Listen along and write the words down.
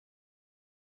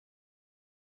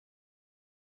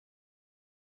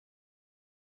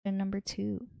Question number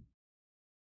 2.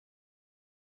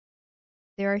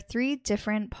 There are 3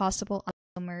 different possible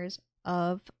isomers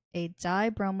of a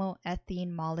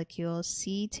dibromoethene molecule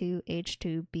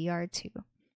C2H2Br2.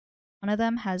 One of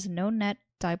them has no net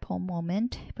dipole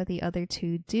moment, but the other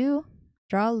 2 do.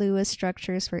 Draw Lewis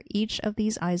structures for each of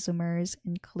these isomers,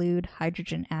 include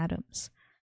hydrogen atoms.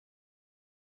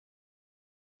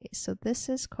 Okay, so this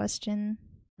is question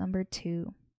number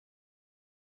 2.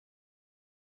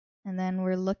 And then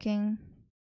we're looking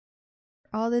for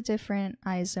all the different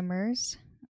isomers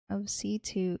of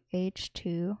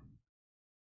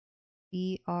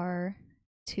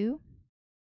C2H2Br2.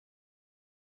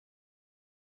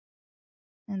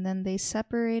 And then they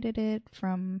separated it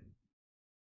from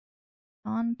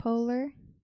nonpolar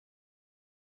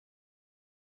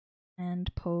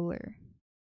and polar.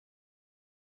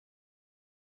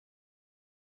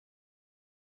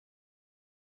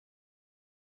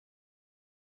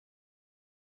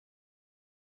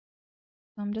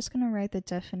 So I'm just going to write the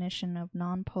definition of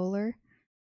nonpolar.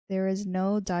 There is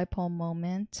no dipole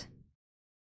moment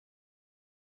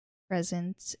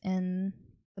present in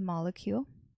the molecule.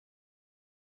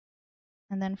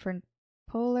 And then for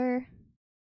polar,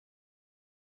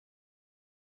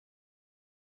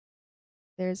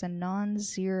 there's a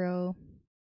non-zero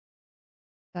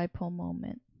dipole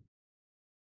moment.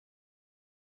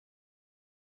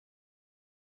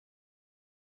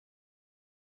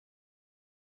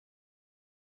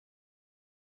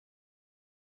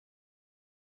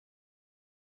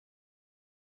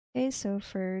 Okay, so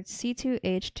for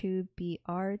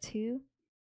C2H2Br2,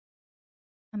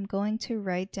 I'm going to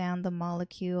write down the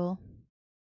molecule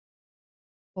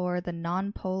for the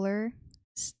nonpolar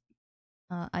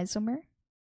isomer.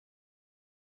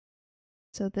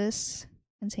 So this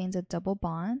contains a double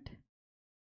bond,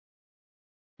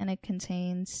 and it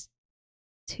contains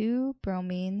 2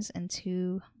 bromines and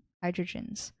 2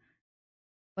 hydrogens.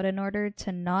 But in order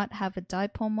to not have a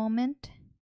dipole moment,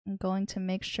 I'm going to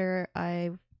make sure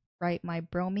I write my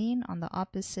bromine on the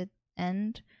opposite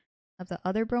end of the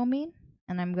other bromine,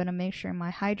 and I'm going to make sure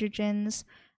my hydrogens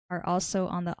are also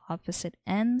on the opposite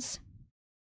ends.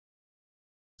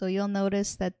 So you'll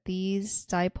notice that these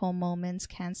dipole moments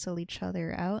cancel each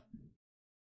other out.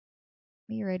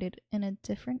 Let me write it in a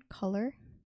different color.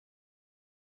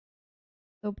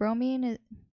 So bromine is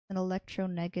an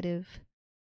electronegative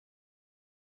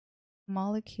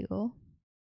molecule,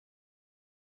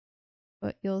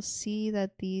 but you'll see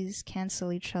that these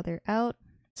cancel each other out.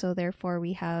 So therefore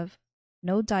we have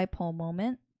no dipole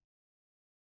moment.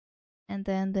 And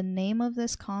then the name of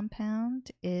this compound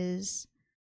is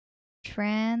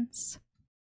trans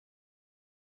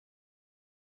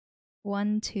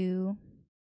 1,2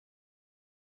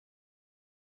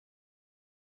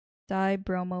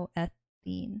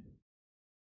 dibromoethene.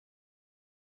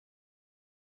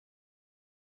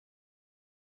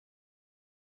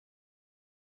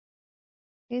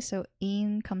 Okay, so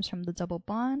ene comes from the double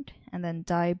bond, and then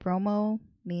dibromo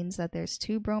means that there's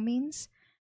 2 bromines,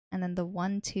 and then the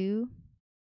 1,2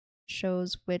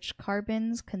 shows which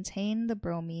carbons contain the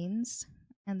bromines,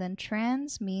 and then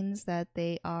trans means that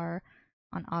they are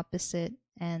on opposite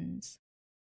ends.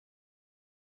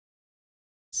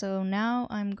 So now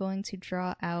I'm going to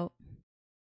draw out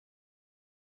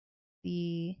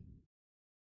the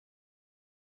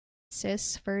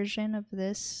cis version of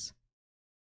this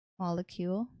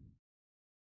molecule.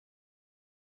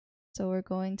 So we're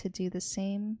going to do the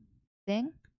same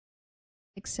thing,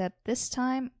 except this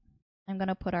time I'm going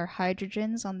to put our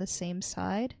hydrogens on the same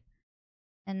side.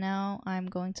 And now I'm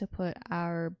going to put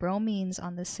our bromines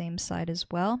on the same side as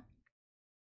well.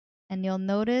 And you'll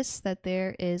notice that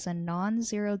there is a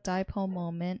non-zero dipole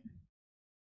moment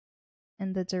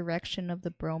in the direction of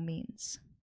the bromines.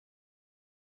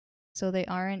 So they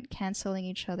aren't canceling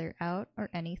each other out or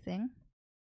anything,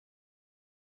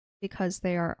 because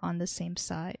they are on the same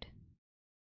side.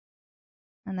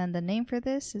 And then the name for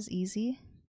this is easy.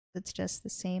 It's just the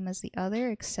same as the other,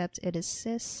 except it is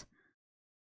cis.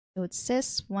 So it's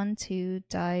cis 1,2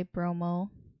 dibromoethene.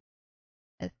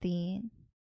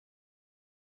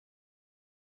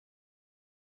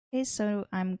 Okay, so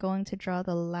I'm going to draw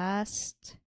the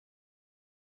last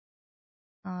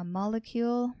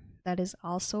molecule that is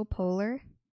also polar.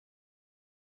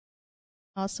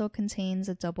 Also contains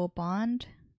a double bond,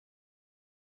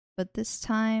 but this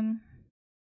time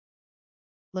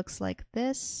looks like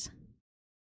this,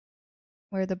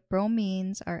 where the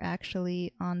bromines are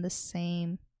actually on the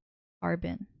same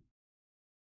carbon.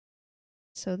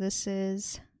 So this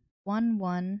is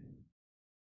 1,1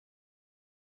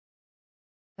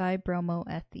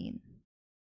 dibromoethene.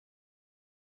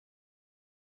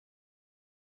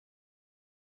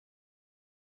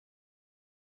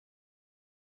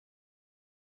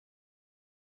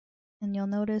 And you'll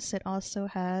notice it also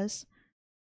has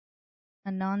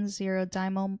a non-zero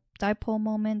dipole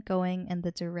moment going in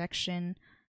the direction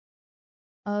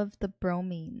of the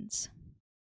bromines.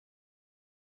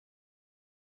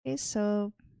 Okay,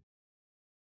 so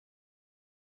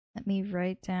let me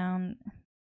write down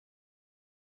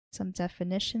some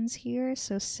definitions here.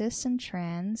 So cis and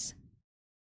trans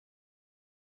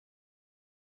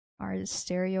are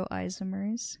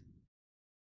stereoisomers.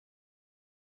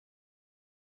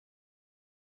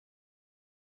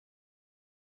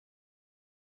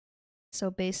 So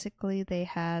basically they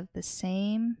have the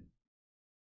same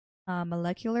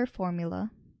molecular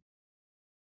formula,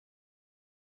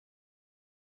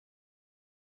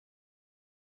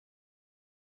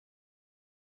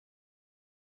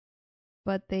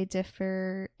 but they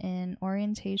differ in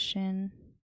orientation,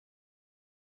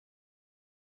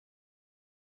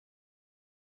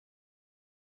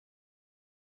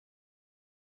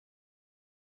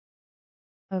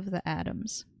 of the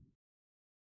atoms.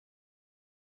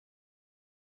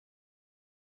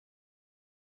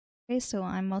 Okay, so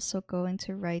I'm also going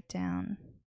to write down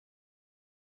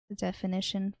the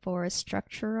definition for a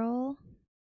structural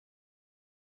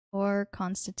or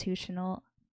constitutional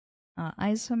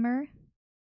isomer.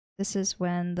 This is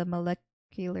when the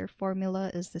molecular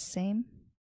formula is the same.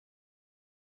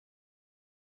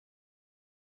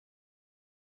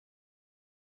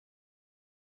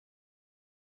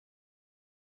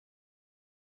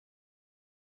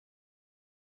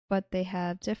 But they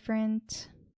have different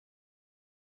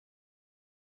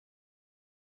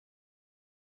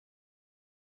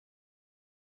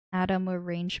atom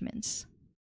arrangements.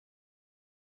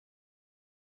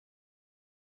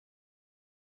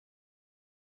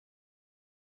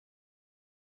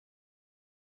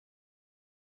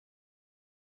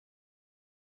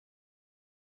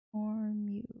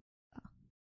 Formula.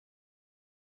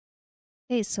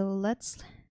 Okay, so let's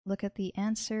look at the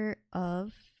answer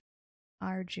of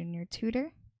our junior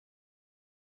tutor.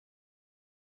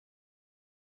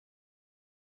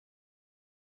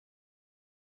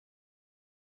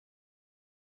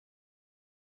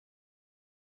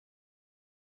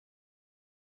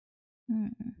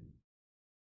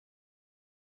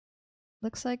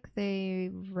 Looks like they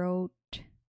wrote...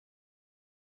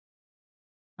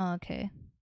 Okay.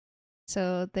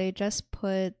 So they just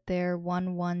put their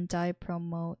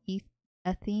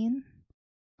 1,1-dibromoethene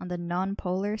on the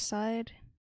non-polar side,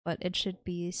 but it should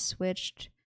be switched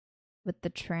with the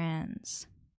trans.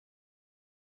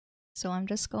 So I'm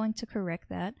just going to correct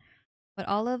that. But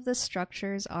all of the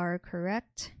structures are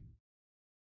correct.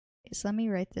 Okay, so let me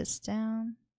write this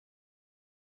down.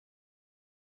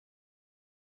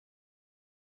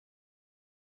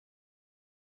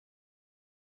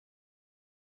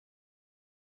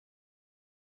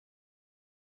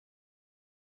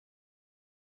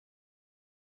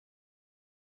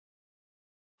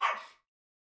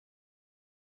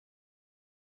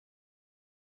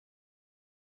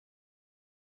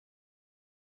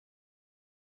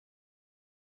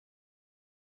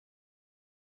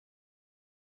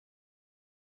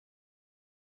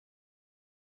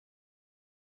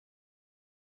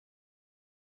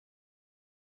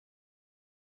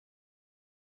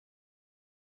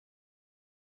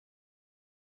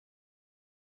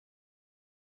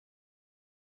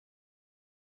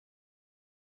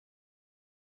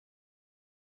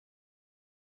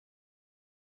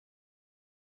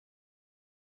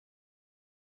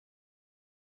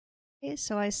 Okay,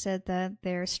 so I said that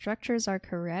their structures are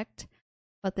correct,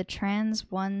 but the trans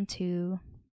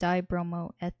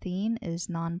 1,2-dibromoethene is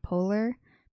nonpolar.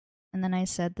 And then I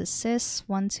said the cis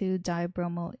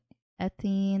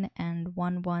 1,2-dibromoethene and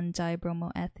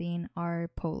 1,1-dibromoethene are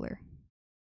polar.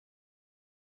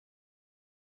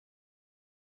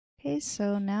 Okay,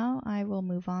 so now I will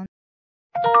move on.